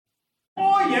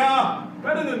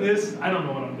Better than this, I don't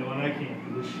know what I'm doing. I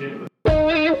can't do this shit.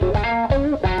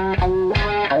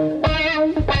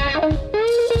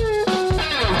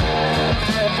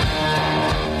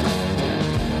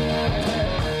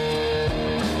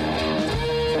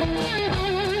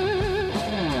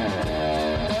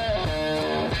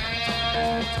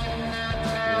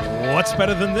 What's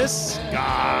better than this,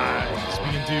 guys?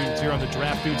 Speaking Dudes here on the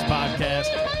Draft Dudes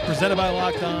podcast, presented by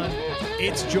Locked On.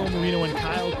 It's Joe Marino and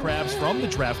Kyle Krabs from the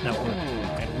Draft Network,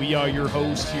 and we are your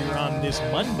hosts here on this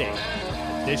Monday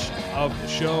edition of the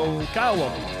show. Kyle,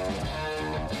 welcome.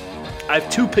 I have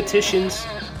two petitions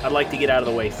I'd like to get out of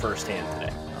the way firsthand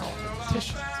today.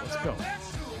 Petitions, let's go.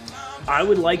 I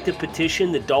would like to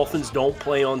petition the Dolphins don't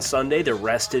play on Sunday the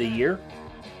rest of the year.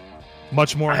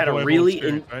 Much more. I had a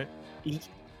really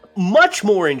much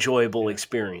more enjoyable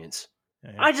experience.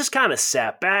 Yeah. I just kind of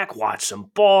sat back, watched some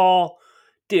ball,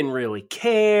 didn't really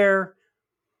care.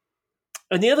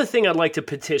 And the other thing I'd like to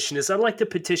petition is I'd like to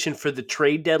petition for the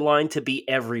trade deadline to be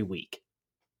every week.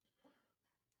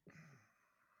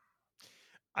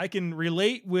 I can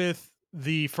relate with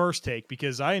the first take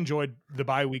because I enjoyed the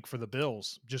bye week for the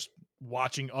Bills, just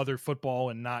watching other football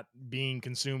and not being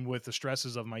consumed with the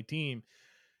stresses of my team.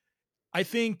 I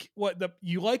think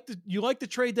you like the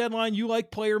trade deadline, you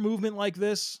like player movement like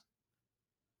this?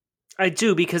 I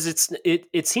do, because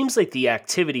it seems like the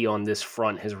activity on this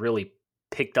front has really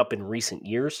picked up in recent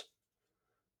years.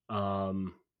 Felt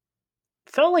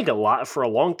like a lot for a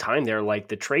long time there, like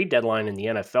the trade deadline in the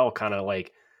NFL kind of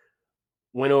like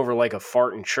went over like a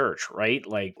fart in church, right?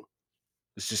 Like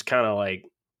it's just kind of like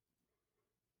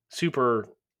super,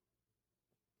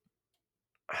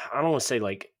 I don't want to say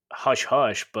like hush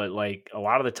hush, but like a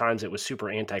lot of the times it was super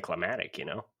anticlimactic, you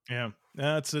know? Yeah.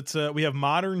 We have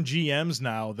modern GMs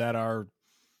now that are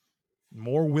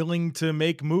more willing to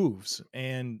make moves.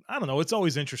 And I don't know, it's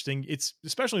always interesting. It's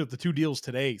especially with the two deals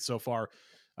today so far,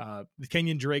 the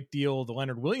Kenyon Drake deal, the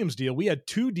Leonard Williams deal. We had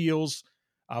two deals,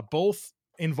 both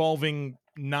involving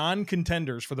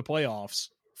non-contenders for the playoffs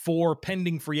for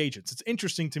pending free agents. It's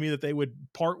interesting to me that they would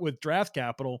part with draft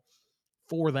capital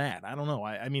for that. I don't know.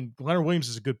 I mean, Leonard Williams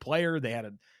is a good player. They had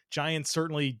a Giants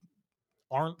certainly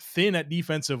aren't thin at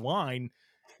defensive line.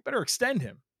 Better extend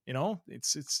him. You know,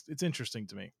 it's interesting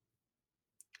to me.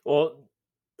 Well,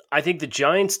 I think the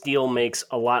Giants deal makes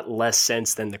a lot less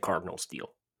sense than the Cardinals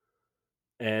deal.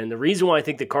 And the reason why I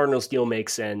think the Cardinals deal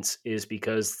makes sense is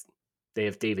because they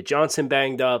have David Johnson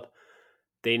banged up.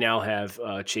 They now have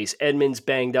Chase Edmonds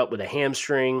banged up with a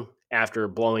hamstring after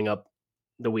blowing up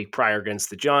the week prior against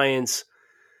the Giants.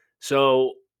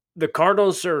 So the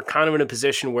Cardinals are kind of in a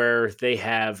position where they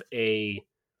have a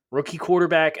rookie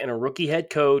quarterback and a rookie head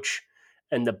coach.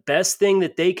 And the best thing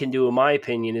that they can do, in my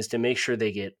opinion, is to make sure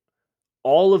they get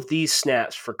all of these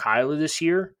snaps for Kyler this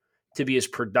year to be as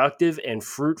productive and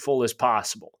fruitful as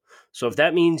possible. So if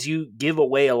that means you give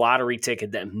away a lottery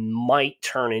ticket that might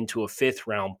turn into a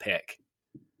 5th-round pick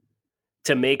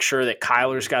to make sure that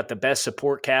Kyler's got the best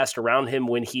support cast around him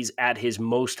when he's at his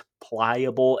most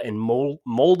pliable and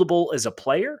moldable as a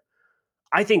player,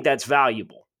 I think that's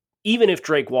valuable, even if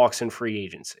Drake walks in free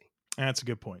agency. That's a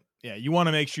good point. Yeah, you want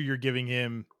to make sure you're giving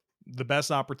him the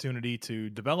best opportunity to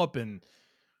develop and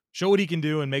show what he can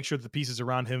do and make sure that the pieces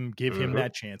around him give him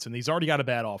that chance. And he's already got a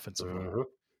bad offensive line.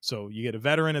 So you get a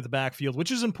veteran at the backfield,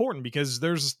 which is important because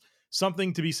there's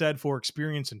something to be said for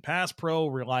experience in pass pro,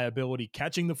 reliability,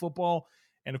 catching the football,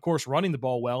 and of course running the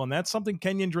ball well. And that's something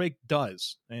Kenyon Drake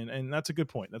does. And that's a good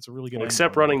point. That's a really good point.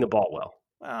 Except running the ball well.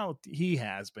 Well, he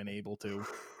has been able to.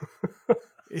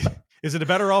 Is it a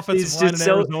better offensive line in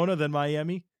Arizona than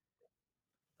Miami?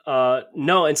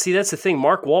 No, and see, that's the thing.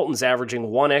 Mark Walton's averaging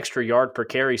 1 extra yard per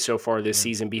carry so far this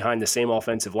season behind the same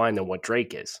offensive line than what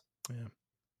Drake is. Yeah.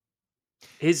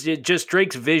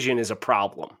 Drake's vision is a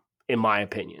problem, in my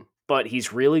opinion. But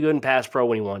he's really good in pass pro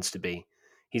when he wants to be.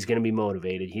 He's going to be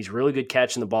motivated. He's really good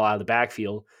catching the ball out of the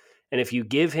backfield. And if you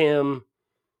give him,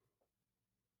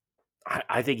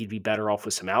 I think he'd be better off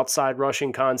with some outside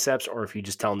rushing concepts, or if you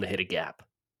just tell him to hit a gap.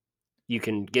 You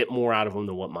can get more out of him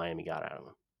than what Miami got out of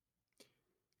him.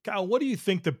 Kyle, what do you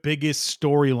think the biggest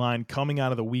storyline coming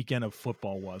out of the weekend of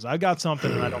football was? I got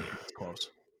something, and I don't think it's close.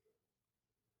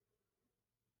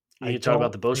 You talk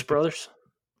about the Bosa brothers?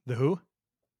 The who?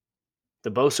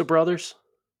 The Bosa brothers?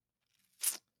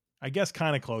 I guess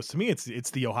kind of close. To me,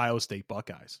 it's the Ohio State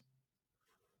Buckeyes.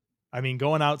 I mean,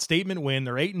 going out, statement win.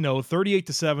 They're 8-0,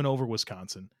 38-7 over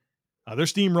Wisconsin. They're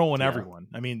steamrolling everyone.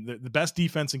 I mean, the best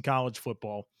defense in college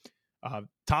football,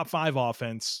 top 5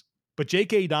 offense. But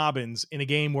J.K. Dobbins, in a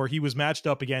game where he was matched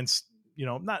up against,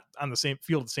 not on the same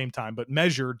field at the same time, but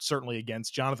measured certainly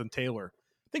against Jonathan Taylor.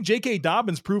 I think J.K.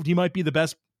 Dobbins proved he might be the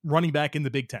best running back in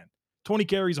the Big Ten. 20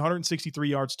 carries, 163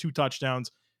 yards, 2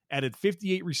 touchdowns, added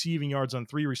 58 receiving yards on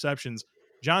 3 receptions.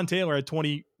 John Taylor had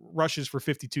 20 rushes for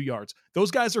 52 yards.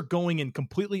 Those guys are going in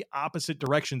completely opposite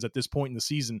directions at this point in the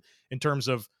season in terms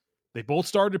of they both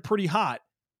started pretty hot.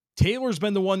 Taylor's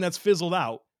been the one that's fizzled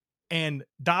out, and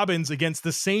Dobbins, against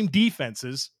the same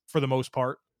defenses for the most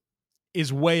part,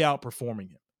 is way outperforming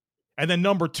him. And then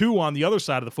number 2 on the other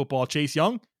side of the football, Chase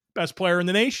Young, best player in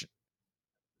the nation.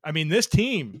 I mean, this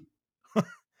team,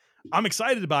 I'm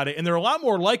excited about it, and they're a lot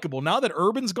more likable. Now that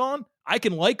Urban's gone, I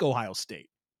can like Ohio State.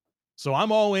 So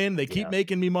I'm all in. They keep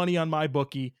making me money on my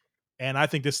bookie, and I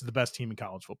think this is the best team in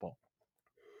college football.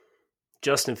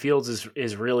 Justin Fields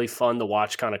is really fun to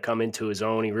watch kind of come into his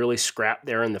own. He really scrapped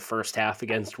there in the first half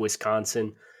against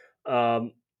Wisconsin.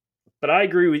 But I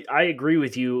agree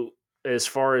with you as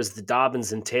far as the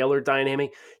Dobbins and Taylor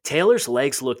dynamic. Taylor's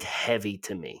legs looked heavy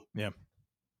to me. Yeah.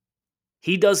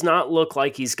 He does not look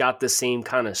like he's got the same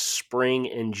kind of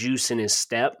spring and juice in his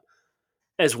step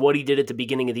as what he did at the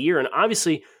beginning of the year. And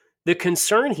obviously, the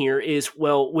concern here is,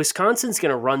 well, Wisconsin's going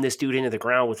to run this dude into the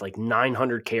ground with like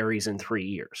 900 carries in 3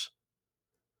 years.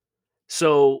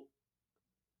 So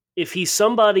if he's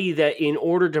somebody that, in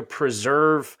order to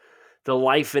preserve the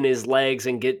life in his legs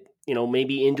and get,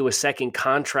 maybe into a second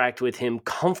contract with him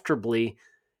comfortably,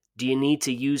 do you need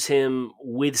to use him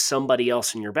with somebody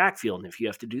else in your backfield? And if you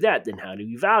have to do that, then how do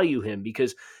you value him?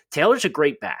 Because Taylor's a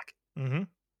great back. Mm-hmm.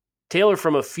 Taylor,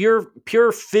 from a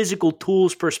pure physical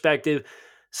tools perspective,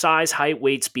 size, height,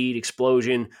 weight, speed,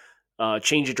 explosion,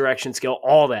 change of direction skill,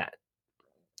 all that.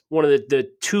 One of the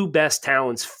 2 best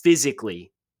talents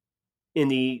physically in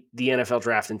the NFL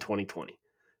draft in 2020.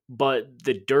 But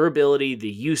the durability, the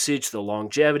usage, the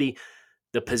longevity,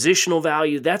 the positional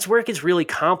value, that's where it gets really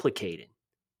complicated.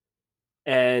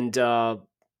 And,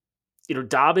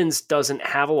 Dobbins doesn't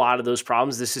have a lot of those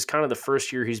problems. This is kind of the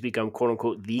first year he's become, quote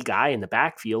unquote, the guy in the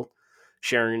backfield,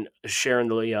 sharing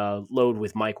the load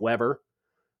with Mike Weber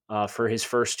for his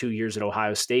first 2 years at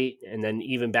Ohio State. And then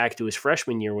even back to his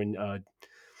freshman year when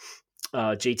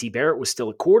JT Barrett was still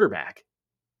a quarterback,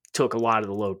 took a lot of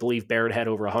the load. I believe Barrett had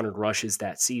over 100 rushes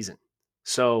that season.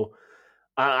 So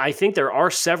I think there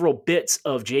are several bits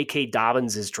of J.K.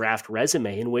 Dobbins' draft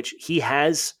resume in which he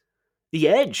has the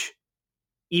edge,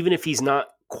 even if he's not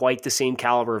quite the same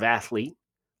caliber of athlete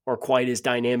or quite as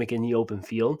dynamic in the open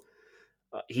field.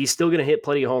 He's still going to hit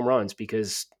plenty of home runs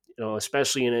because,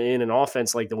 especially in an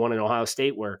offense like the one in Ohio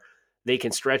State where they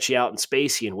can stretch you out and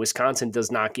space you, and Wisconsin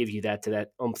does not give you that to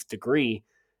that umph degree.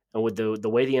 And with the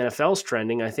way the NFL's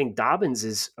trending, I think Dobbins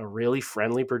is a really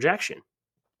friendly projection.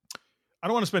 I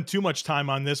don't want to spend too much time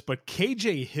on this, but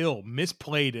KJ Hill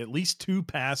misplayed at least 2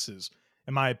 passes,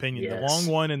 in my opinion. Yes. The long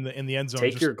one in the end zone.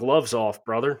 Take your gloves off,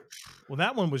 brother. Well,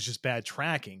 that one was just bad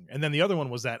tracking. And then the other one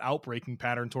was that outbreaking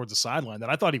pattern towards the sideline that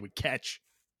I thought he would catch.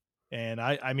 And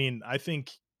I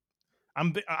think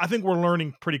we're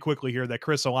learning pretty quickly here that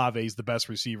Chris Olave is the best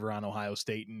receiver on Ohio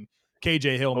State, and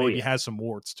KJ Hill maybe has some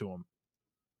warts to him.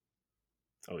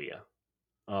 Oh, yeah.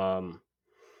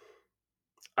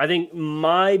 I think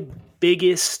my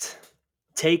biggest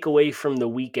takeaway from the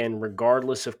weekend,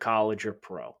 regardless of college or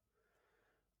pro,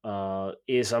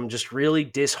 is I'm just really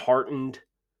disheartened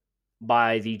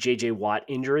by the J.J. Watt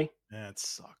injury. That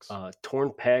sucks. Torn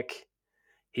pec.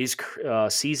 His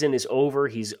season is over.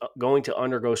 He's going to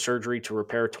undergo surgery to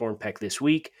repair torn pec this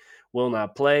week. Will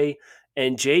not play.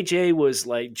 And JJ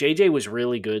was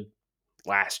really good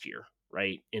last year,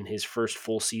 right? In his first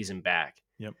full season back.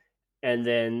 Yep. And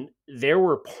then there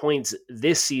were points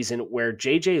this season where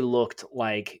JJ looked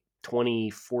like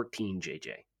 2014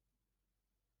 JJ.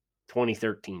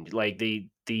 2013. Like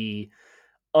the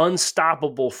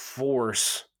unstoppable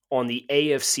force on the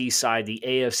AFC side, the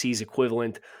AFC's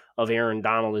equivalent of Aaron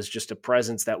Donald, is just a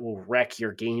presence that will wreck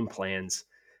your game plans.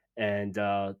 And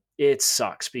it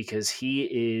sucks because he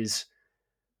is,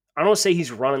 I don't want to say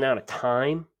he's running out of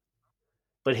time,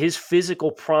 but his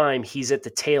physical prime, he's at the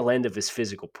tail end of his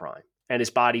physical prime, and his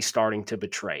body's starting to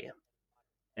betray him.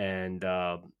 And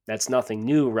that's nothing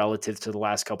new relative to the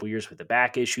last couple of years with the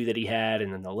back issue that he had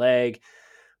and then the leg.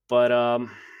 But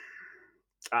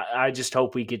I just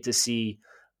hope we get to see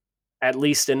at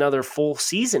least another full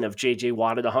season of J.J.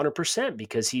 Watt at 100%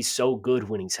 because he's so good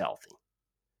when he's healthy.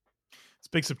 It's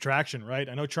big subtraction, right?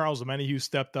 I know Charles Omenihu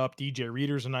stepped up. DJ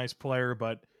Reader's a nice player,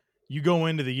 but you go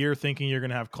into the year thinking you're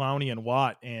going to have Clowney and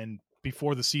Watt, and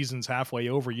before the season's halfway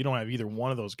over, you don't have either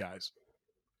one of those guys.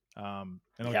 I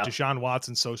know Deshaun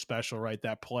Watson's so special, right?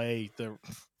 That play, the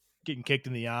getting kicked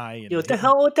in the eye. And what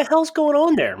the hell's going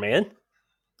on there, man?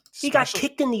 He got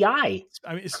kicked in the eye.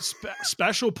 I mean,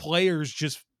 special players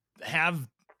just have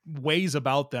ways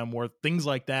about them where things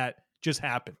like that just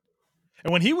happen.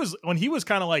 And when he was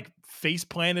kind of like face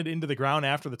planted into the ground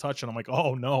after the touchdown, I'm like,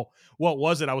 oh no, what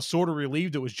was it? I was sort of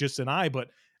relieved it was just an eye, but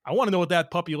I want to know what that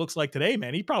puppy looks like today,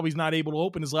 man. He probably is not able to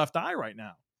open his left eye right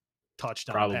now.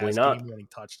 Touchdown, Probably pass, not. game-winning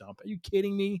touchdown. Are you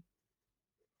kidding me?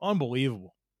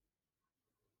 Unbelievable.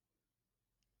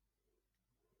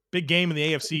 Big game in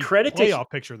the AFC playoff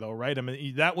picture, though, right? I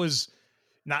mean, that was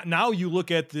not. Now you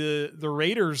look at the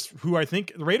Raiders, who I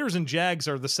think the Raiders and Jags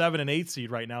are the 7 and 8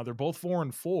 seed right now. They're both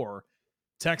 4-4.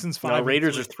 Texans 5. No,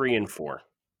 Raiders are 3-4.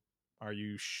 Are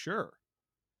you sure?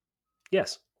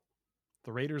 Yes.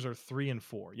 The Raiders are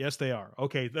 3-4. Yes, they are.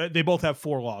 Okay, they both have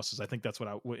 4 losses. I think that's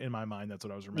in my mind. That's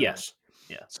what I was remembering. Yes.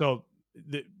 Yeah. So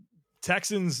the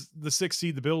Texans, the 6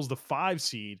 seed, the Bills, the 5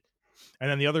 seed, and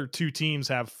then the other 2 teams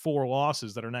have 4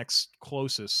 losses that are next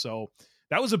closest. So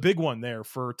that was a big one there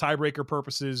for tiebreaker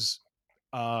purposes.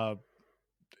 You're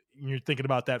thinking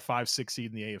about that 5-6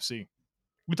 seed in the AFC.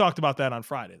 We talked about that on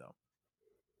Friday, though.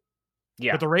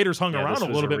 Yeah. But the Raiders hung around a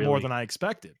little bit more really... than I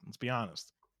expected. Let's be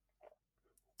honest.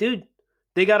 Dude,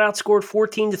 they got outscored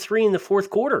 14-3 in the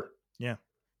fourth quarter. Yeah.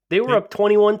 They were up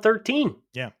 21-13.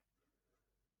 Yeah.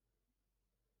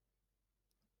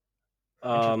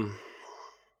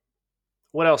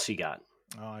 What else you got?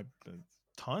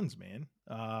 Tons, man.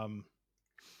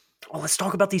 Let's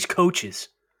talk about these coaches.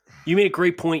 You made a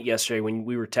great point yesterday when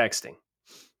we were texting.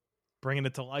 Bringing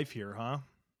it to life here, huh?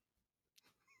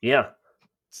 Yeah.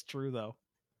 It's true, though.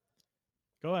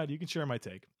 Go ahead. You can share my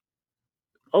take.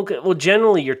 Okay. Well,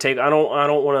 generally your take, I don't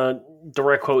want to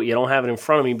direct quote you. I don't have it in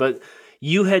front of me, but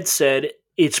you had said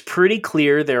it's pretty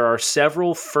clear there are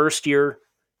several first-year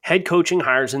head coaching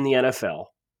hires in the NFL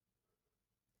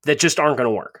that just aren't going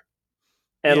to work.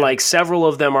 And like several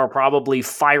of them are probably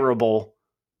fireable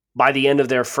by the end of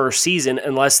their first season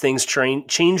unless things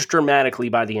change dramatically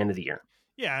by the end of the year.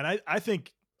 Yeah, and I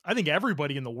think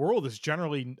everybody in the world is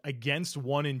generally against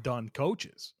one and done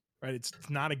coaches, right? It's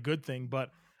not a good thing, but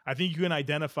I think you can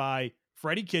identify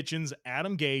Freddie Kitchens,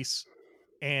 Adam Gase,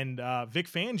 and Vic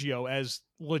Fangio as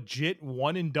legit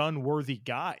one and done worthy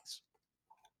guys.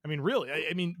 I mean, really,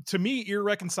 I mean, to me,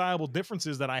 irreconcilable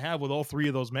differences that I have with all 3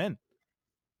 of those men.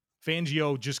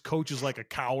 Fangio just coaches like a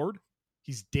coward.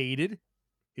 He's dated.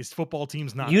 His football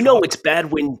team's not. It's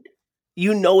bad when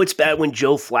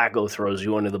Joe Flacco throws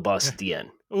you under the bus at the end.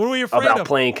 What are we afraid about of?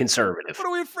 Playing conservative? What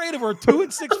are we afraid of? We're a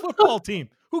 2-6 football team.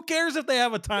 Who cares if they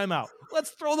have a timeout?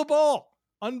 Let's throw the ball.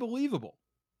 Unbelievable.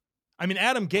 I mean,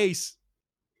 Adam Gase,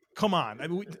 come on. I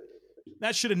mean,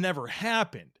 that should have never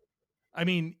happened. I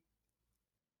mean,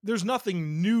 there's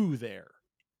nothing new there.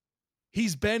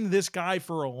 He's been this guy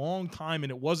for a long time,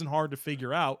 and it wasn't hard to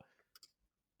figure out.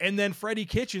 And then Freddie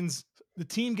Kitchens, the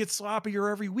team gets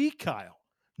sloppier every week, Kyle.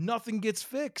 Nothing gets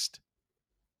fixed.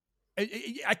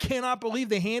 I cannot believe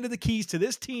they handed the keys to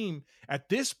this team at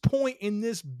this point in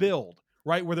this build,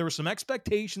 right, where there were some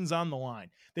expectations on the line.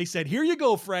 They said, here you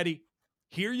go, Freddie.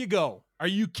 Here you go. Are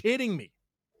you kidding me?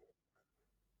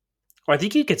 Well, I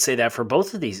think you could say that for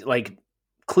both of these, like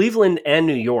Cleveland and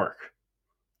New York.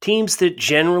 Teams that,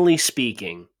 generally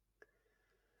speaking,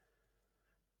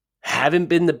 haven't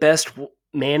been the best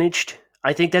managed.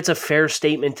 I think that's a fair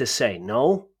statement to say,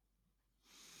 no?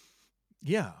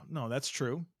 Yeah, no, that's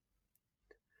true.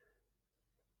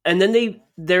 And then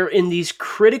they're in these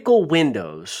critical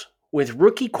windows with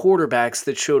rookie quarterbacks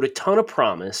that showed a ton of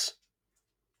promise,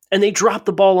 and they dropped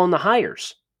the ball on the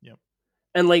hires. Yep.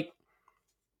 And like,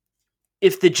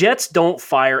 if the Jets don't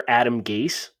fire Adam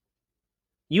Gase,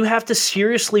 you have to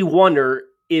seriously wonder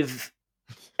if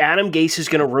Adam Gase is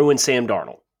going to ruin Sam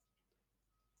Darnold.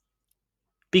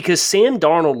 Because Sam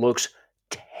Darnold looks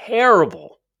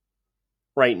terrible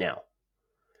right now.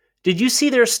 Did you see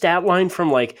their stat line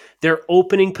from like their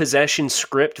opening possession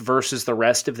script versus the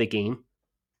rest of the game?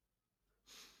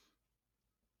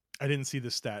 I didn't see the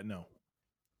stat, no.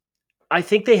 I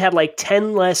think they had like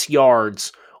 10 less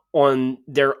yards on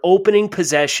their opening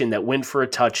possession that went for a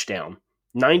touchdown.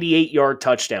 98-yard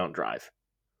touchdown drive.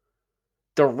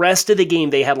 The rest of the game,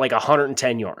 they had like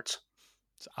 110 yards.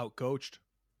 It's outcoached.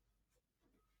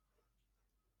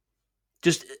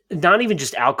 Just not even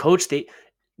just outcoached.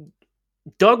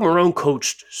 Doug Marrone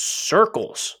coached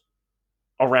circles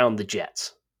around the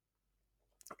Jets.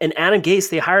 And Adam Gase,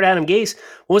 they hired Adam Gase.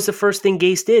 What was the first thing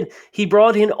Gase did? He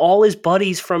brought in all his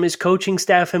buddies from his coaching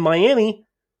staff in Miami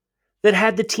that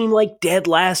had the team like dead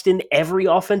last in every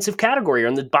offensive category, or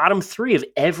in the bottom 3 of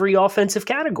every offensive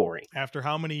category. After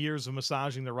how many years of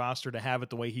massaging the roster to have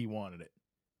it the way he wanted it?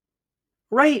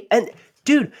 Right. And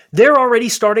dude, they're already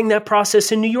starting that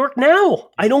process in New York now.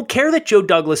 I don't care that Joe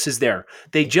Douglas is there.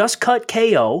 They just cut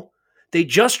KO. They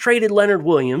just traded Leonard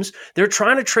Williams. They're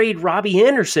trying to trade Robbie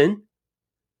Anderson.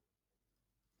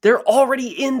 They're already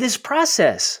in this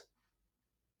process.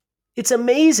 It's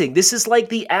amazing. This is like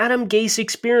the Adam Gase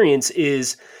experience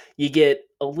is you get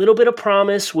a little bit of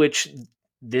promise, which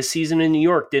this season in New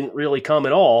York didn't really come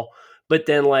at all. But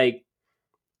then like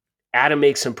Adam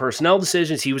makes some personnel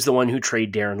decisions. He was the one who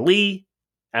traded Darren Lee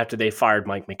after they fired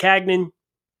Mike McCagnon.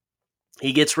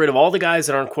 He gets rid of all the guys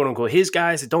that aren't quote unquote his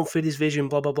guys that don't fit his vision,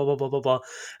 blah, blah, blah, blah, blah, blah, blah.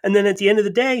 And then at the end of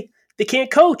the day, they can't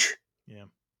coach. Yeah.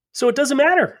 So it doesn't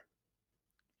matter.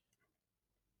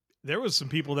 There was some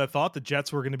people that thought the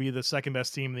Jets were going to be the second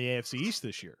best team in the AFC East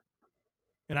this year.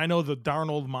 And I know the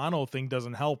Darnold mono thing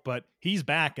doesn't help, but he's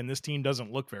back and this team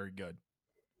doesn't look very good.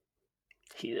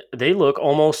 They look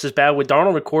almost as bad with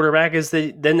Darnold at quarterback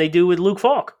than they do with Luke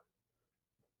Falk.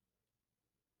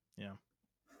 Yeah.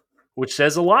 Which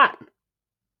says a lot.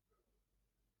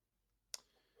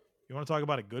 You want to talk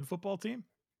about a good football team?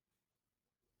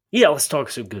 Yeah, let's talk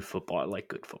some good football. I like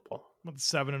good football. What the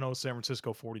 7-0 San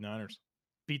Francisco 49ers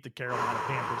beat the Carolina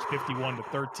Panthers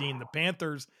 51-13. The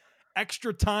Panthers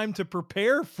extra time to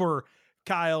prepare for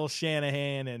Kyle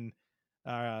Shanahan, and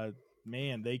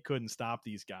man, they couldn't stop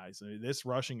these guys. I mean, this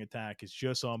rushing attack is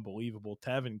just unbelievable.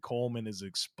 Tevin Coleman is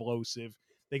explosive.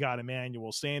 They got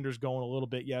Emmanuel Sanders going a little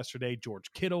bit yesterday.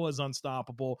 George Kittle is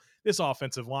unstoppable. This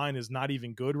offensive line is not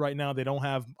even good right now. They don't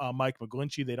have Mike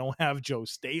McGlinchey. They don't have Joe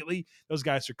Staley. Those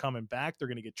guys are coming back. They're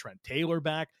going to get Trent Taylor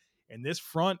back. And this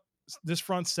front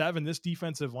seven, this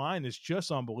defensive line is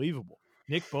just unbelievable.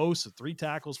 Nick Bosa, 3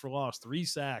 tackles for loss, 3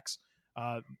 sacks.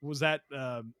 Was that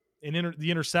the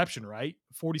interception, right?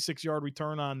 46-yard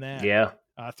return on that. Yeah.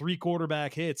 3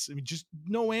 quarterback hits. I mean, just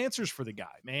no answers for the guy,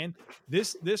 man.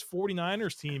 This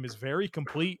 49ers team is very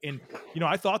complete. And,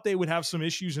 I thought they would have some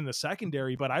issues in the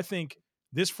secondary, but I think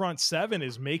this front 7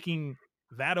 is making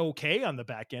that okay on the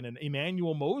back end. And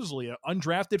Emmanuel Mosley, an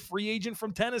undrafted free agent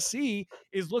from Tennessee,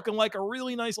 is looking like a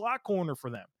really nice lock corner for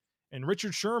them. And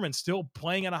Richard Sherman still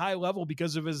playing at a high level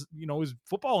because of his, his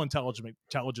football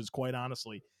intelligence, quite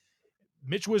honestly.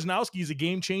 Mitch Wisnowski is a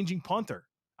game-changing punter.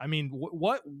 I mean,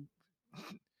 what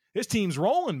this team's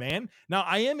rolling, man. Now,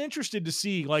 I am interested to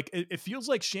see, like, it feels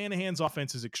like Shanahan's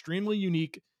offense is extremely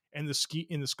unique in the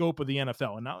scope of the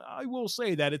NFL. And now I will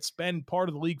say that it's been part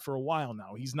of the league for a while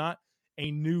now. He's not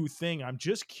a new thing. I'm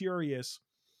just curious,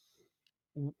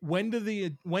 when does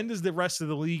the rest of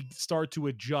the league start to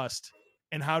adjust,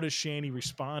 and how does Shanny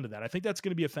respond to that? I think that's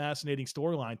going to be a fascinating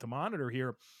storyline to monitor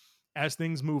here as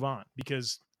things move on,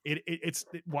 because it's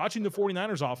watching the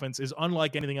 49ers offense is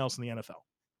unlike anything else in the NFL.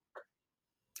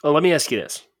 Well, let me ask you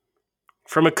this.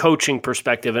 From a coaching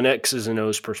perspective, an X's and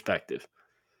O's perspective,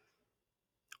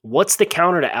 what's the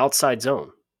counter to outside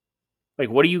zone? Like,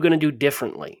 what are you going to do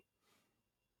differently?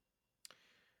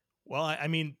 Well, I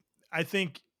mean, I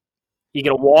think you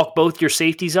going to walk both your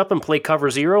safeties up and play cover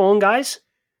 0 on guys?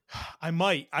 I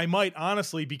might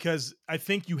honestly, because I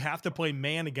think you have to play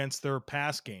man against their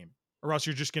pass game, or else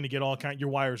you're just going to get your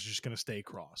wires are just going to stay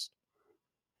crossed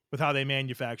with how they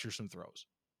manufacture some throws.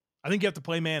 I think you have to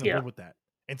play man and live with that,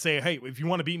 and say, hey, if you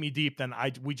want to beat me deep, then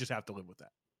we just have to live with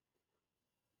that.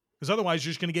 Because otherwise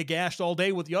you're just going to get gashed all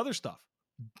day with the other stuff.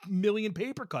 Million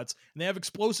paper cuts, and they have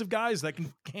explosive guys that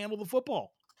can handle the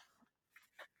football.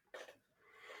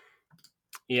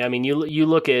 Yeah, I mean, you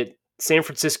look at San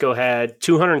Francisco had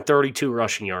 232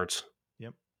 rushing yards.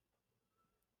 Yep.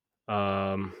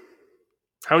 How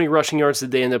many rushing yards did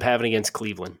they end up having against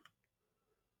Cleveland?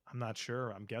 I'm not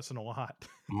sure. I'm guessing a lot.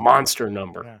 Monster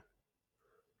number. Yeah.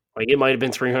 Like, it might have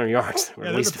been 300 yards, or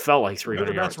at least it felt like 300 yards.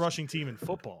 They're the best yards. rushing team in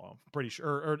football, I'm pretty sure.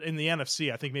 Or in the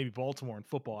NFC, I think maybe Baltimore in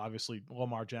football. Obviously,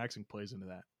 Lamar Jackson plays into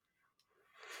that.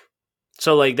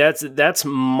 So, like, that's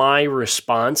my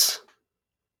response,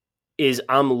 is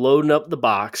I'm loading up the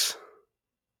box.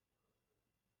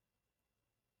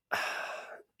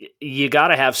 You got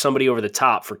to have somebody over the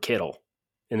top for Kittle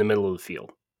in the middle of the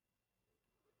field.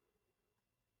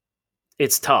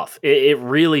 It's tough. It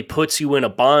really puts you in a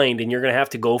bind, and you're going to have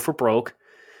to go for broke,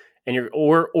 and you're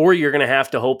going to have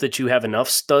to hope that you have enough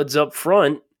studs up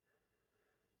front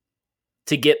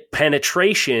to get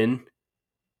penetration.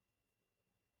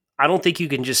 I don't think you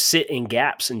can just sit in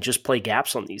gaps and just play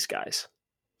gaps on these guys.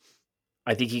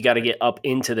 I think you got to get up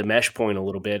into the mesh point a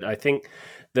little bit. I think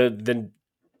the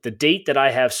date that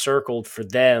I have circled for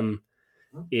them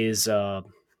is the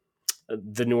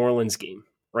New Orleans game.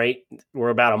 Right? We're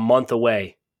about a month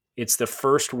away. It's the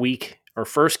first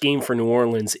game for New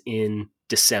Orleans in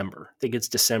December. I think it's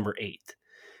December 8th.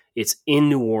 It's in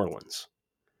New Orleans.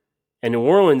 And New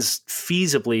Orleans,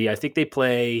 feasibly, I think they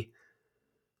play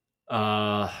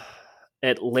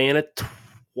Atlanta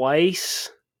twice.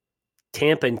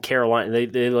 Tampa and Carolina,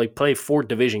 they like play 4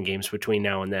 division games between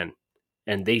now and then,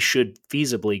 and they should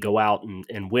feasibly go out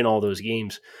and win all those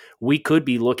games. We could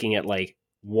be looking at like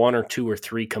 1 or 2 or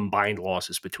 3 combined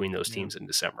losses between those teams in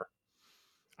December.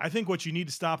 I think what you need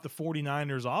to stop the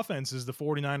 49ers offense is the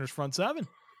 49ers front seven.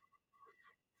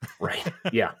 Right.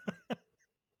 Yeah.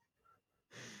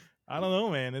 I don't know,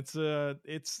 man.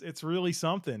 It's really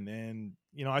something. And,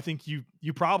 I think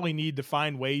you probably need to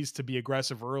find ways to be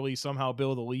aggressive early, somehow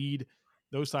build a lead,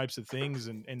 those types of things,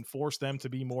 and force them to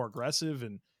be more aggressive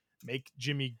and make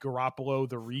Jimmy Garoppolo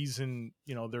the reason,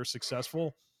 they're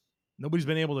successful. Nobody's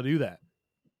been able to do that.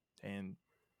 And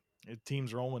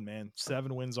team's rolling, man.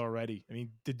 7 wins already. I mean,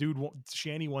 the dude,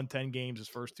 Shanny won 10 games his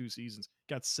first 2 seasons,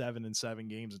 got 7 in 7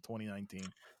 games in 2019.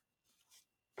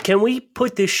 Can we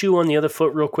put this shoe on the other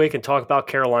foot real quick and talk about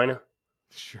Carolina?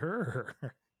 Sure.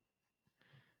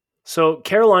 So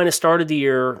Carolina started the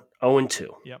year 0-2.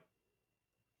 Yep.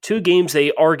 2 games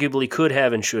they arguably could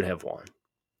have and should have won.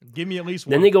 Give me at least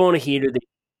one. Then they go on a heater.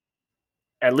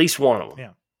 At least one of them.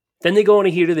 Yeah. Then they go on a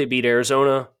heater. They beat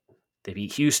Arizona. They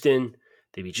beat Houston.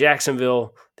 They beat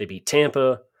Jacksonville. They beat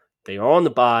Tampa. They are on the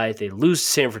bye. They lose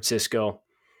to San Francisco.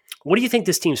 What do you think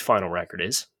this team's final record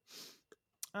is?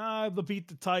 They'll beat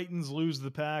the Titans, lose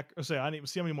the Pack. I need to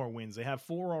see how many more wins. They have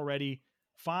 4 already.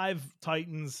 5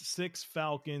 Titans, 6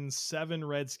 Falcons, 7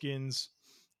 Redskins,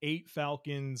 8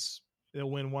 Falcons.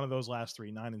 They'll win one of those last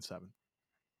 3, 9-7.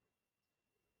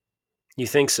 You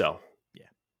think so? Yeah.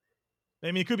 I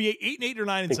mean, it could be 8-8 or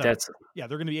 9-7. Yeah,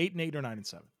 they're going to be 8-8 or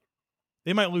 9-7.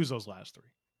 They might lose those last 3.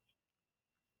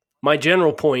 My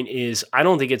general point is I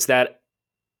don't think it's that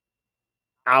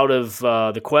out of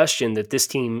the question that this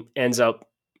team ends up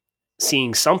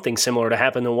seeing something similar to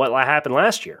happen than what happened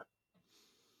last year.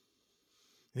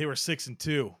 They were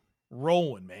 6-2,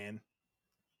 rolling, man.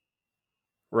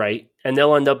 Right, and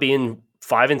they'll end up being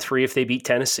 5-3 if they beat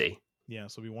Tennessee. Yeah,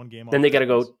 so it'll be 1 game. Then they got to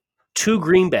go to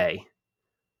Green Bay,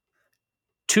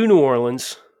 to New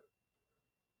Orleans,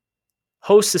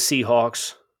 host the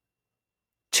Seahawks,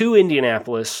 to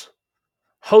Indianapolis,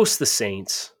 host the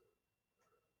Saints.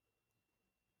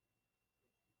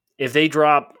 If they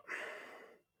drop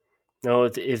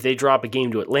a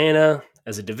game to Atlanta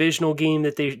as a divisional game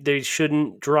that they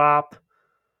shouldn't drop,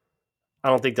 I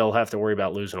don't think they'll have to worry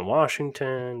about losing to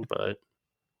Washington, but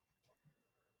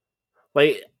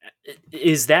like,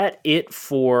 is that it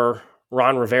for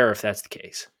Ron Rivera if that's the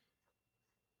case?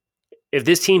 If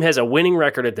this team has a winning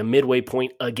record at the midway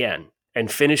point again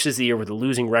and finishes the year with a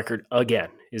losing record again,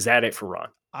 is that it for Ron?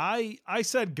 I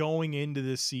said going into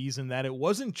this season that it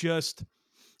wasn't just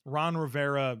Ron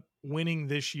Rivera winning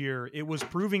this year. It was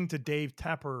proving to Dave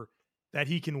Tepper that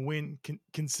he can win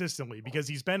consistently, because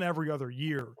he's been every other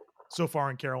year so far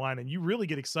in Carolina. And you really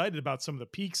get excited about some of the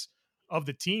peaks of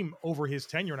the team over his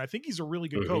tenure. And I think he's a really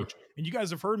good coach. And you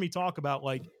guys have heard me talk about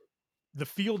like the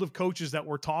field of coaches that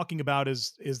we're talking about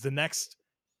is the next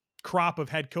crop of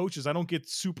head coaches I don't get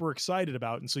super excited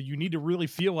about. And so you need to really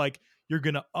feel like you're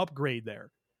going to upgrade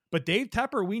there. But Dave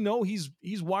Tepper, we know he's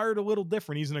wired a little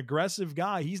different. He's an aggressive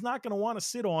guy. He's not going to want to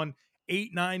sit on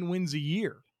 8-9 wins a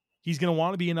year. He's going to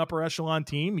want to be an upper echelon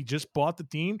team. He just bought the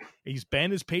team. He's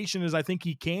been as patient as I think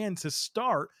he can to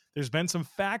start. There's been some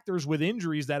factors with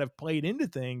injuries that have played into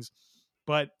things,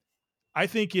 but I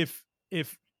think if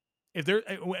there,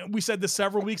 we said this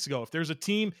several weeks ago, if there's a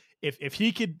team, if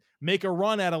he could make a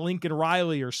run at a Lincoln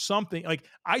Riley or something, like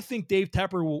I think Dave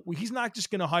Tepper he's not just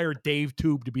going to hire Dave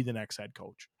Tube to be the next head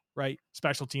coach, right?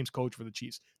 Special teams coach for the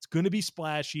Chiefs. It's going to be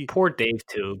splashy. Poor Dave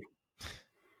Tube.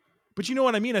 But you know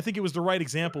what I mean? I think it was the right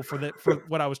example for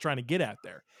what I was trying to get at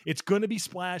there. It's going to be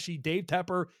splashy. Dave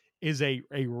Tepper is a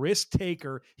risk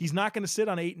taker. He's not going to sit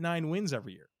on 8-9 wins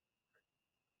every year.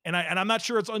 And I'm not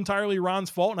sure it's entirely Ron's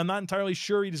fault, and I'm not entirely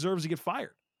sure he deserves to get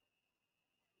fired.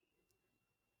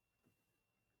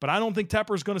 But I don't think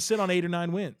Tepper's going to sit on 8 or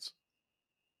 9 wins.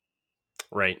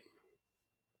 Right.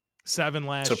 7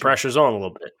 last year. So pressure's on a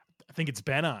little bit. I think it's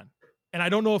been on. And I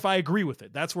don't know if I agree with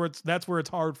it. That's where it's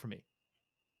hard for me.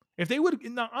 If they would,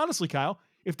 honestly, Kyle,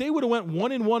 if they would have went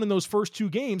 1-1 in those first 2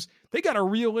 games, they got a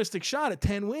realistic shot at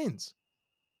 10 wins.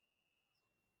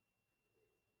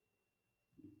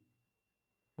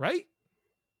 Right?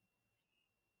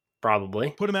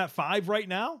 Probably. Put them at 5 right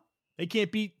now. They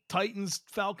can't beat Titans,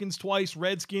 Falcons twice,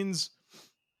 Redskins.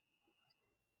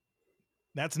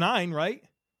 That's 9, right?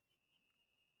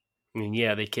 I mean,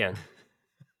 yeah, they can.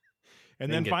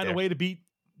 And then find a way to beat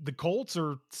the Colts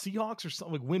or Seahawks or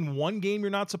something, like win 1 game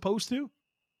you're not supposed to.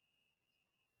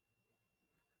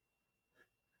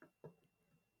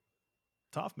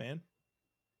 Tough, man.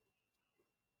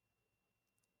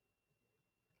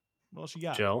 What else you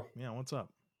got? Joe? Yeah, what's up?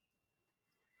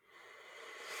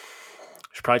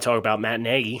 Should probably talk about Matt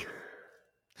Nagy.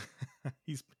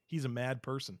 He's a mad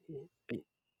person.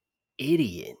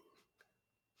 Idiot.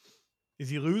 Is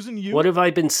he losing you? What have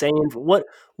I been saying?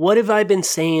 What have I been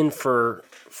saying for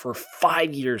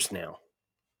 5 years now?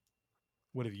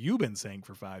 What have you been saying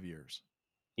for 5 years?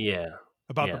 Yeah.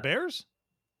 About the Bears?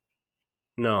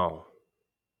 No.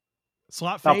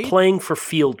 Slot About fade? playing for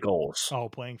field goals. Oh,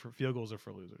 playing for field goals are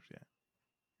for losers, yeah.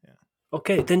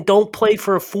 Okay, then don't play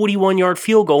for a 41-yard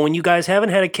field goal when you guys haven't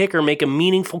had a kicker make a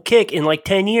meaningful kick in like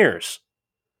 10 years.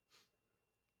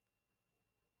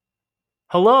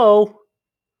 Hello?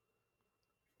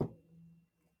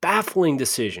 Baffling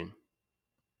decision.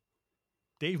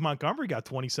 Dave Montgomery got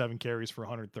 27 carries for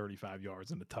 135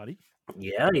 yards in the tutty.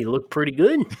 Yeah, he looked pretty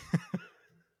good.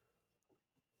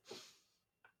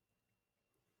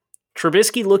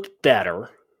 Trubisky looked better.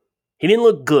 He didn't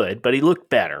look good, but he looked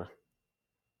better.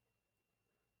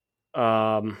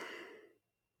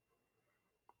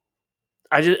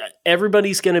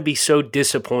 Everybody's going to be so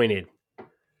disappointed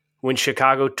when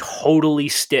Chicago totally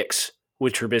sticks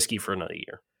with Trubisky for another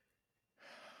year.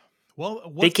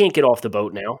 Well, they can't get off the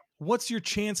boat now. What's your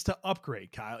chance to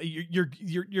upgrade, Kyle?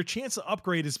 Your chance to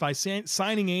upgrade is by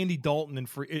signing Andy Dalton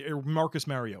and Marcus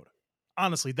Mariota.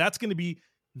 Honestly, that's going to be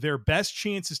their best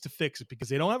chances to fix it because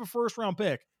they don't have a first round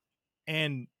pick.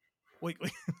 And like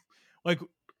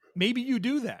maybe you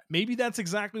do that. Maybe that's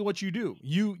exactly what you do.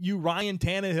 You Ryan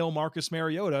Tannehill, Marcus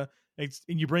Mariota, and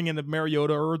you bring in a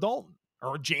Mariota or a Dalton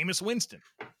or a Jameis Winston.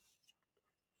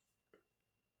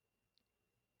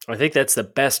 I think that's the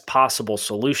best possible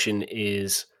solution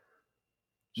is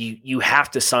you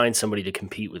have to sign somebody to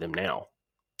compete with him now.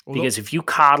 Because if you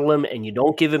coddle him and you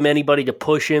don't give him anybody to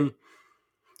push him,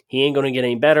 he ain't going to get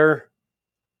any better.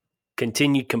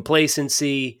 Continued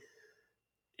complacency.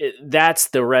 That's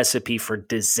the recipe for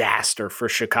disaster for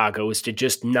Chicago is to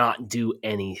just not do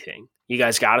anything. You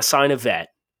guys got to sign a vet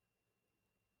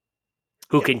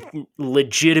who can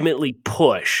legitimately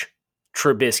push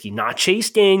Trubisky, not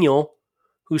Chase Daniel,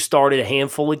 who started a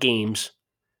handful of games,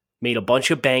 made a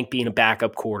bunch of bank being a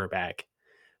backup quarterback.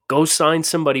 Go sign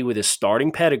somebody with a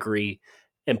starting pedigree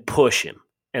and push him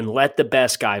and let the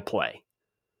best guy play.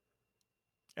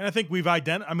 And I think we've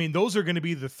identified, those are going to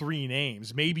be the three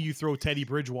names. Maybe you throw Teddy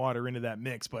Bridgewater into that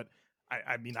mix, but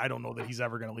I don't know that he's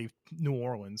ever going to leave New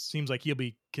Orleans. Seems like he'll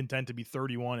be content to be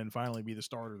 31 and finally be the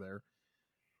starter there.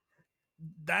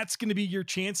 That's going to be your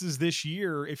chances this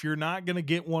year. If you're not going to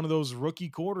get one of those rookie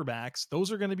quarterbacks,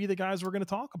 those are going to be the guys we're going to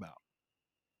talk about.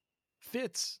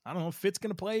 Fitz. I don't know if Fitz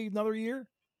going to play another year.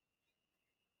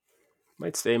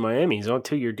 Might stay in Miami. He's on a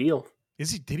 2-year deal.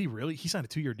 Is he? Did he really? He signed a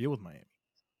 2-year deal with Miami.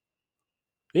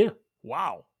 Yeah.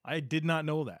 Wow. I did not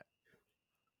know that.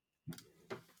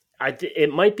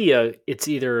 It might be it's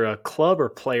either a club or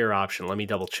player option. Let me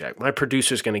double check. My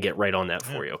producer's going to get right on that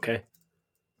for you. Okay.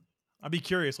 I'd be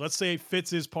curious. Let's say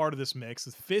Fitz is part of this mix.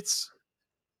 Fitz,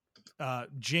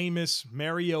 Jameis,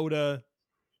 Mariota,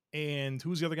 and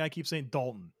who's the other guy I keep saying?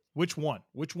 Dalton. Which one?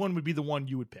 Which one would be the one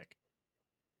you would pick?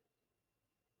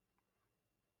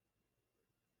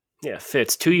 Yeah,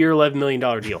 Fitz, 2-year, $11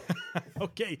 million deal.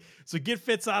 Okay, so get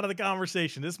Fitz out of the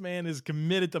conversation. This man is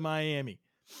committed to Miami.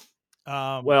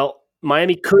 Well,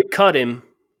 Miami could cut him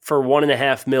for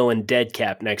 $1.5 million dead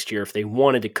cap next year if they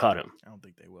wanted to cut him. I don't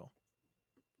think they will.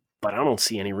 But I don't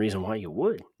see any reason why you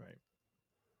would. Right.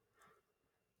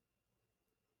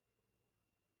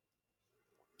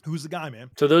 Who's the guy, man?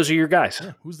 So those are your guys.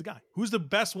 Yeah, who's the guy? Who's the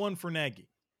best one for Nagy?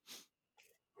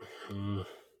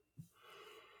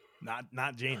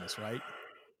 Not Jameis, right?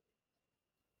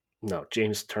 No,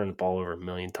 James turned the ball over 1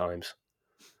 million times.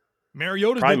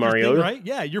 Mariota's probably Mariota, thing, right?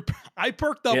 Yeah, I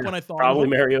perked up when I thought probably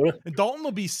Mariota. And Dalton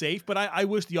will be safe, but I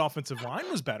wish the offensive line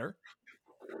was better.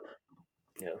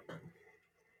 Yeah.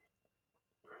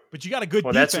 But you got a good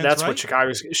defense, that's right? what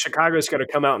Chicago's going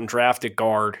to come out and draft a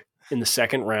guard in the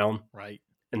second round, right?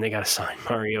 And they got to sign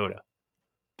Mariota.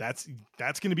 That's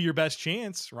going to be your best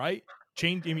chance, right?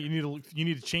 You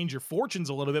need to change your fortunes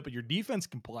a little bit, but your defense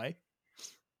can play.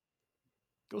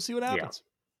 Go see what happens.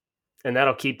 Yeah. And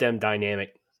that'll keep them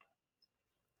dynamic.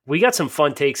 We got some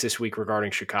fun takes this week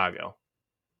regarding Chicago.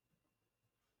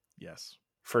 Yes.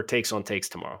 For Takes on Takes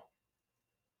tomorrow.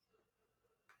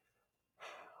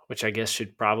 Which I guess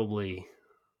should probably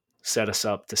set us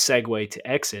up to segue to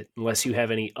exit, unless you have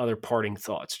any other parting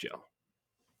thoughts, Joe.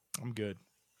 I'm good.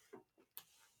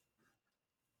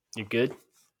 You good?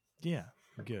 Yeah,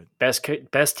 I'm good.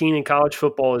 Best team in college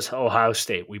football is Ohio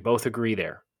State. We both agree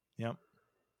there. Yep.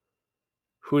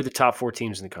 Who are the top 4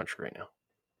 teams in the country right now?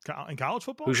 In college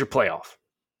football? Who's your playoff?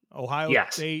 Ohio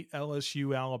State,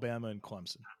 LSU, Alabama, and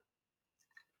Clemson.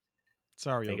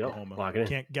 Sorry, There you go. Oklahoma. Lock it in.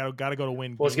 Can't gotta go to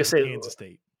win Well, I was gonna games say- at Kansas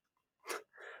State.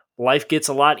 Life gets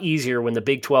a lot easier when the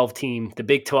Big 12 team, the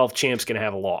Big 12 champ's going to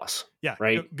have a loss. Yeah,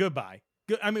 right? Goodbye.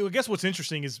 I mean, I guess what's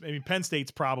interesting is, Penn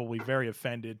State's probably very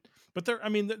offended, but they're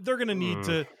going to need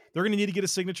to get a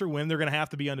signature win. They're going to have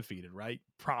to be undefeated, right?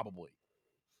 Probably.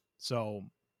 So,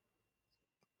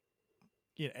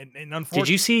 yeah, and unfortunately, Did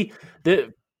you see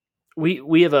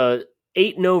we have a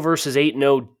 8-0 versus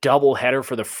 8-0 double header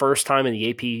for the first time in the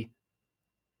AP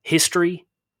history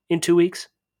in 2 weeks?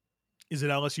 Is it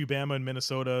LSU, Bama, and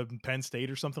Minnesota, and Penn State,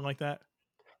 or something like that?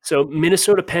 So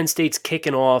Minnesota, Penn State's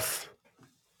kicking off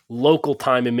local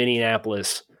time in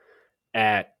Minneapolis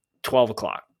at 12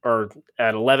 o'clock or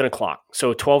at 11 o'clock.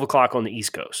 So 12 o'clock on the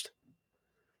East Coast.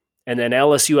 And then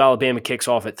LSU, Alabama kicks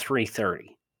off at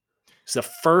 3:30. It's the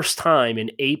first time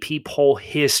in AP poll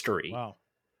history. Wow.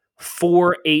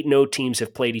 4 8-0 teams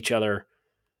have played each other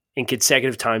in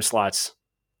consecutive time slots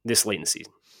this late in the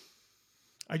season.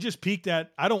 I just peeked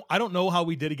at. I don't know how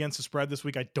we did against the spread this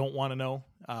week. I don't want to know.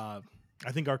 I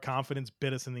think our confidence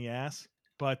bit us in the ass.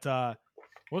 But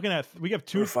looking at, we have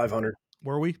We're 500.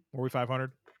 Were we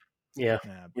 500? Yeah,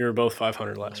 we were both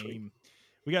 500 last week.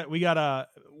 We got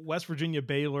West Virginia,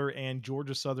 Baylor, and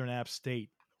Georgia Southern App State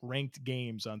ranked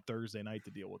games on Thursday night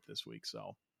to deal with this week.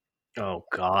 So, oh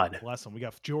God, bless them. We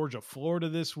got Georgia, Florida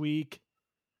this week.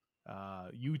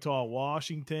 Utah,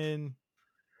 Washington,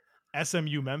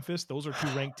 SMU, Memphis. Those are 2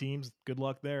 ranked teams. Good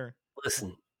luck there.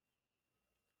 Listen,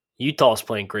 Utah's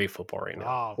playing great football right now.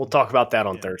 Oh, we'll talk about that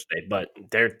on Thursday, but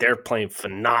they're playing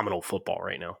phenomenal football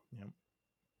right now. Yep.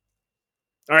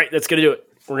 All right, that's going to do it.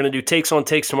 We're going to do takes on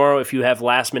takes tomorrow. If you have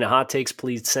last-minute hot takes,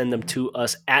 please send them to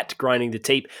us at Grinding the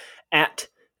Tape, at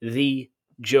the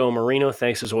Joe Marino.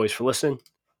 Thanks as always for listening.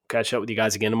 Catch up with you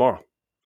guys again tomorrow.